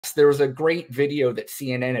Yes, there was a great video that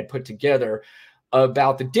CNN had put together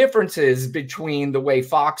about the differences between the way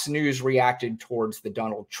Fox News reacted towards the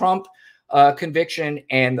Donald Trump conviction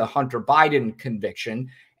and the Hunter Biden conviction.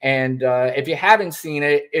 And if you haven't seen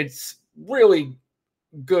it, it's really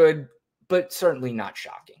good, but certainly not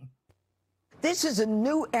shocking. This is a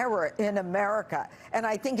new era in America, and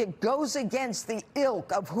I think it goes against the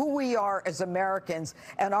ilk of who we are as Americans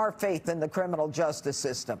and our faith in the criminal justice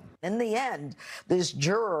system. In the end, this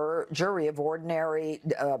jury of ordinary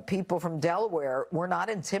people from Delaware were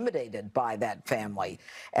not intimidated by that family,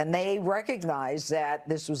 and they recognized that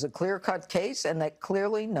this was a clear-cut case and that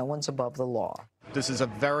clearly no one's above the law. This is a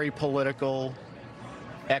very political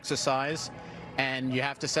exercise, and you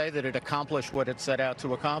have to say that it accomplished what it set out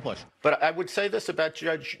to accomplish. But I would say this about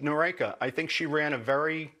Judge Noreika. I think she ran a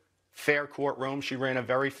very fair courtroom. She ran a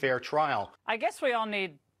very fair trial. I guess we all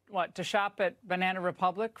need, what, to shop at Banana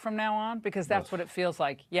Republic from now on? Because that's what it feels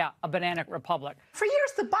like. Yeah, a Banana Republic. For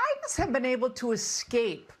years, the Bidens have been able to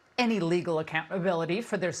escape any legal accountability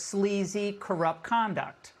for their sleazy, corrupt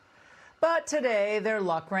conduct. But today, their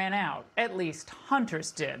luck ran out. At least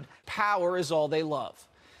Hunter's did. Power is all they love.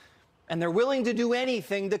 And they're willing to do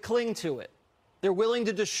anything to cling to it. They're willing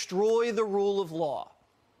to destroy the rule of law.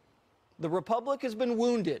 The Republic has been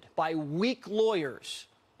wounded by weak lawyers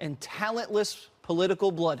and talentless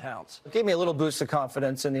political bloodhounds. It gave me a little boost of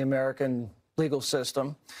confidence in the American legal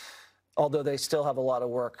system, although they still have a lot of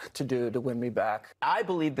work to do to win me back. I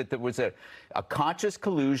believe that there was a conscious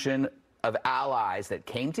collusion of allies that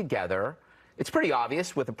came together. It's pretty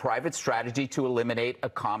obvious, with a private strategy to eliminate a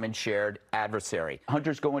common shared adversary.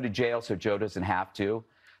 Hunter's going to jail, so Joe doesn't have to.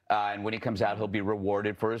 And when he comes out, he'll be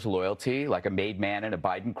rewarded for his loyalty, like a made man in a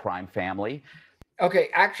Biden crime family. Okay,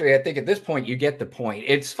 actually, I think at this point, you get the point.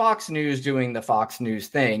 It's Fox News doing the Fox News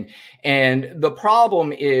thing. And the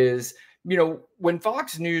problem is, you know, when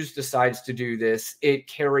Fox News decides to do this, it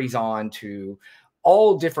carries on to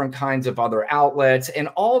all different kinds of other outlets, and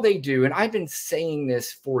all they do, and I've been saying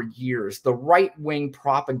this for years, the right-wing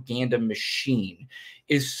propaganda machine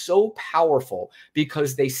is so powerful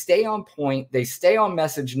because they stay on point, they stay on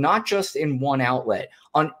message, not just in one outlet,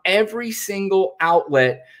 on every single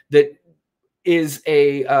outlet that is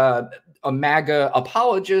a MAGA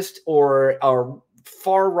apologist or a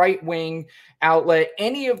far right-wing outlet,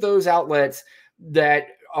 any of those outlets that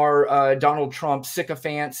are Donald Trump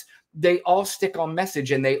sycophants, they all stick on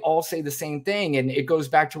message and they all say the same thing. And it goes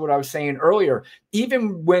back to what I was saying earlier.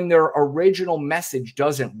 Even when their original message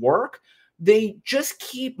doesn't work, they just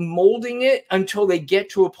keep molding it until they get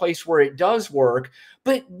to a place where it does work.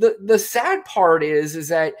 But the sad part is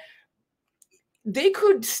that they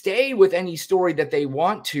could stay with any story that they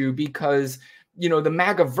want to, because, you know, the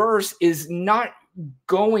MAGA verse is not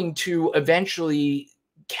going to eventually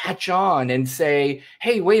catch on and say,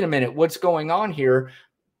 hey, wait a minute, what's going on here?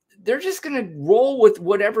 They're just going to roll with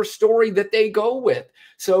whatever story that they go with.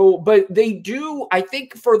 So, but they do, I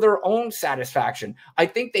think, for their own satisfaction. I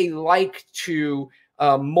think they like to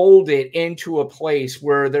mold it into a place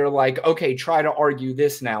where they're like, okay, try to argue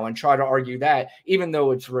this now and try to argue that, even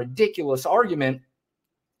though it's a ridiculous argument.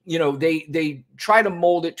 You know, they try to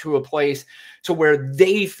mold it to a place to where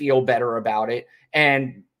they feel better about it.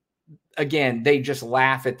 And again, they just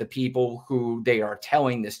laugh at the people who they are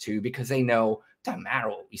telling this to, because they know it doesn't matter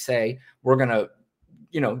what we say. We're going to,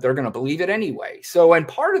 you know, they're going to believe it anyway. So, and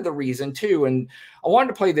part of the reason too, and I wanted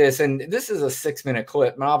to play this, and this is a 6-minute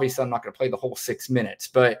clip, and obviously I'm not going to play the whole 6 minutes,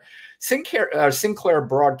 but Sinclair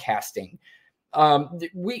Broadcasting,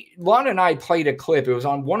 Lana and I played a clip. It was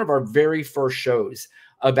on one of our very first shows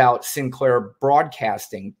about Sinclair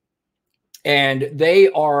Broadcasting. And they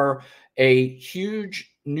are a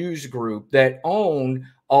huge news group that own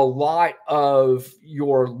a lot of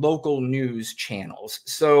your local news channels.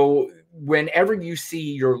 So whenever you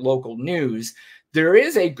see your local news, there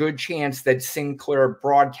is a good chance that Sinclair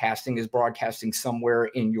Broadcasting is broadcasting somewhere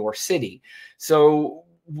in your city. So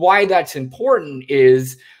why that's important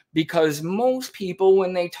is because most people,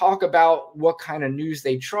 when they talk about what kind of news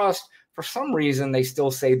they trust, for some reason, they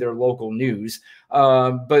still say they're local news.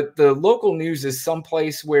 But the local news is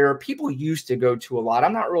someplace where people used to go to a lot.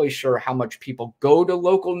 I'm not really sure how much people go to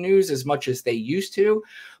local news as much as they used to,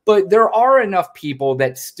 but there are enough people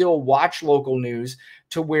that still watch local news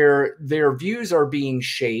to where their views are being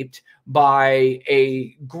shaped by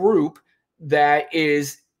a group that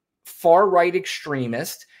is far-right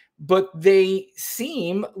extremist, but they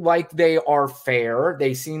seem like they are fair.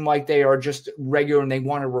 They seem like they are just regular and they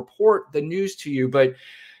want to report the news to you. But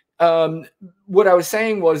what I was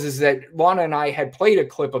saying is that Lana and I had played a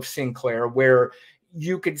clip of Sinclair where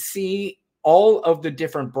you could see all of the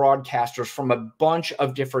different broadcasters from a bunch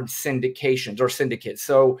of different syndications or syndicates.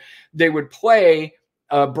 So they would play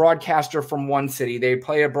a broadcaster from one city, they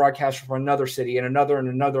play a broadcaster from another city, and another,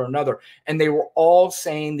 and they were all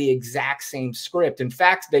saying the exact same script. In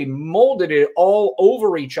fact, they molded it all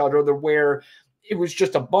over each other to where it was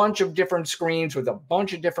just a bunch of different screens with a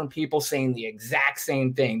bunch of different people saying the exact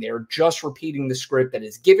same thing. They're just repeating the script that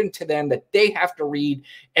is given to them that they have to read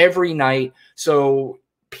every night. So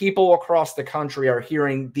people across the country are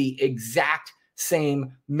hearing the exact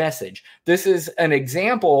same message. This is an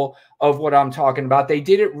example of what I'm talking about. They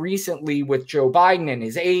did it recently with Joe Biden and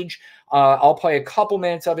his age. I'll play a couple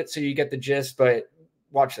minutes of it so you get the gist, but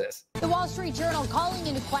watch this. The Wall Street Journal calling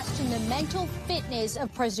into question the mental fitness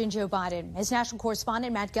of President Joe Biden. As national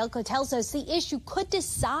correspondent Matt Gelka tells us, the issue could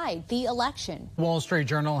decide the election. Wall Street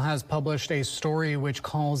Journal has published a story which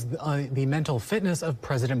calls the mental fitness of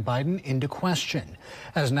President Biden into question.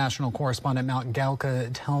 As national correspondent Matt Gelka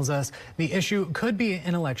tells us, the issue could be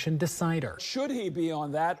an election decider. Should he be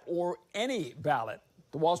on that or any ballot?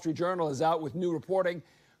 The Wall Street Journal is out with new reporting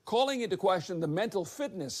calling into question the mental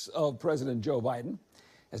fitness of President Joe Biden.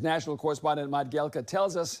 As national correspondent Matt Gelka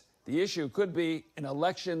tells us, the issue could be an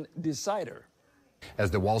election decider. As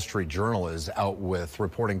the Wall Street Journal is out with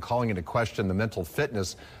reporting calling into question the mental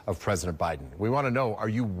fitness of President Biden. We want to know, are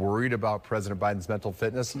you worried about President Biden's mental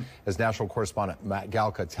fitness? As national correspondent Matt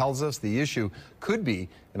Gelka tells us, the issue could be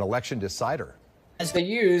an election decider. As they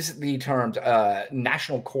use the term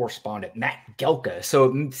national correspondent Matt Gelka,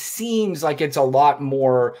 so it seems like it's a lot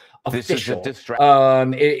more official. This is a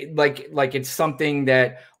like it's something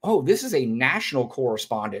that, oh, this is a national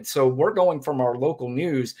correspondent. So we're going from our local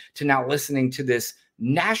news to now listening to this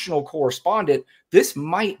national correspondent. This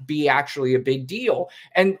might be actually a big deal.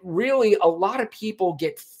 And really, a lot of people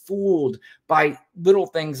get fooled by little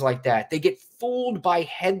things like that. They get fooled by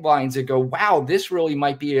headlines that go, wow, this really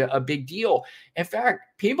might be a big deal. In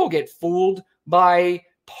fact, people get fooled by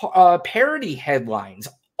parody headlines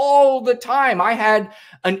all the time. I had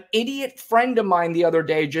an idiot friend of mine the other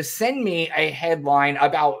day just send me a headline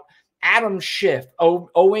about Adam Schiff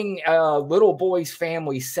owing a little boy's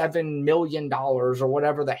family $7 million or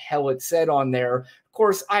whatever the hell it said on there. Of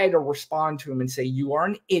course, I had to respond to him and say, you are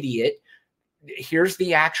an idiot. Here's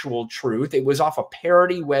the actual truth. It was off a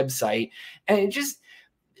parody website. And it just,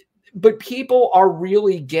 but people are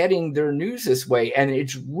really getting their news this way. And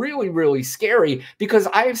it's really, really scary because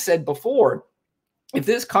I have said before, if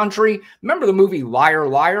this country, remember the movie Liar,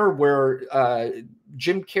 Liar, where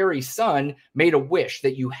Jim Carrey's son made a wish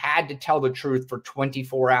that you had to tell the truth for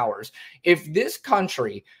 24 hours. If this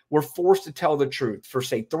country were forced to tell the truth for,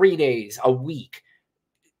 say, 3 days, a week,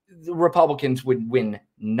 the Republicans would win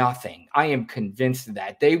nothing. I am convinced of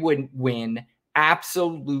that. They would win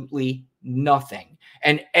absolutely nothing.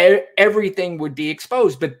 And everything would be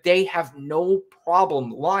exposed. But they have no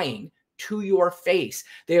problem lying to your face.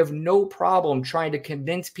 They have no problem trying to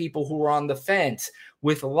convince people who are on the fence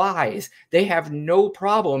with lies. They have no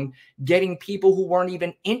problem getting people who weren't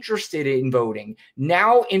even interested in voting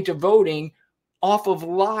now into voting off of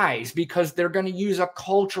lies because they're going to use a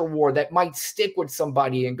culture war that might stick with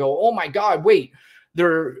somebody and go, oh my God, wait,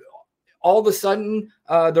 they're all of a sudden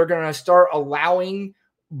they're going to start allowing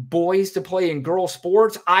boys to play in girl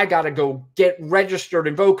sports. I got to go get registered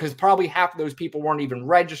and vote because probably half of those people weren't even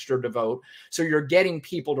registered to vote. So you're getting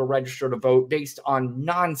people to register to vote based on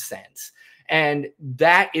nonsense. And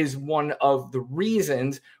that is one of the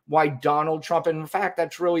reasons why Donald Trump, and in fact,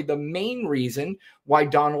 that's really the main reason why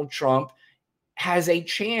Donald Trump has a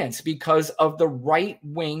chance, because of the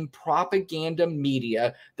right-wing propaganda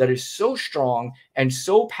media that is so strong and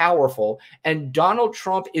so powerful. And Donald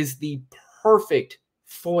Trump is the perfect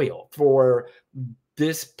foil for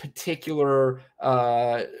this particular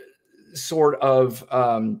sort of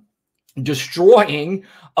destroying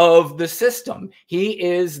of the system. He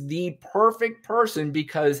is the perfect person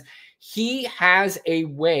because he has a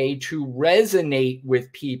way to resonate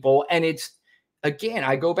with people. And it's, again,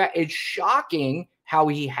 I go back, it's shocking how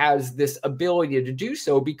he has this ability to do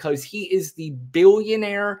so because he is the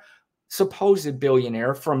billionaire, supposed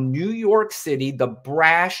billionaire from New York City, the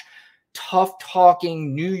brash,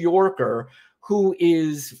 tough-talking New Yorker who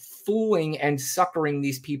is fooling and suckering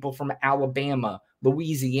these people from Alabama,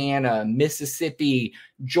 Louisiana, Mississippi,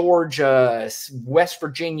 Georgia, West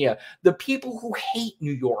Virginia, the people who hate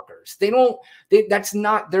New Yorkers. That's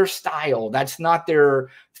not their style. That's not their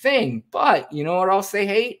thing. But you know what else they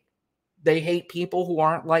hate? They hate people who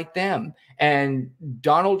aren't like them. And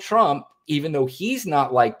Donald Trump, even though he's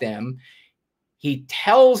not like them, he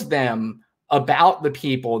tells them about the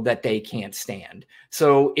people that they can't stand.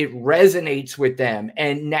 So it resonates with them.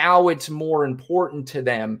 And now it's more important to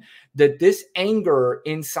them that this anger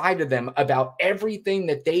inside of them about everything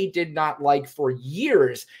that they did not like for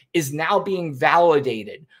years is now being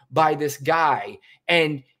validated by this guy.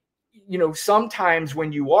 And, you know, sometimes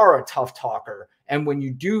when you are a tough talker and when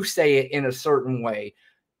you do say it in a certain way,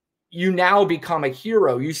 you now become a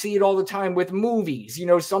hero. You see it all the time with movies. You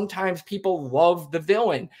know, sometimes people love the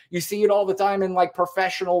villain. You see it all the time in like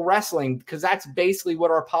professional wrestling, because that's basically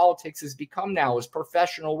what our politics has become now, is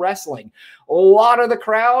professional wrestling. A lot of the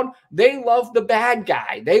crowd, they love the bad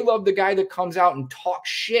guy. They love the guy that comes out and talks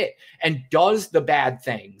shit and does the bad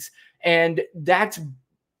things. And that's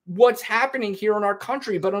what's happening here in our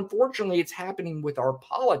country. But unfortunately, it's happening with our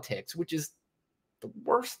politics, which is the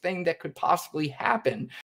worst thing that could possibly happen,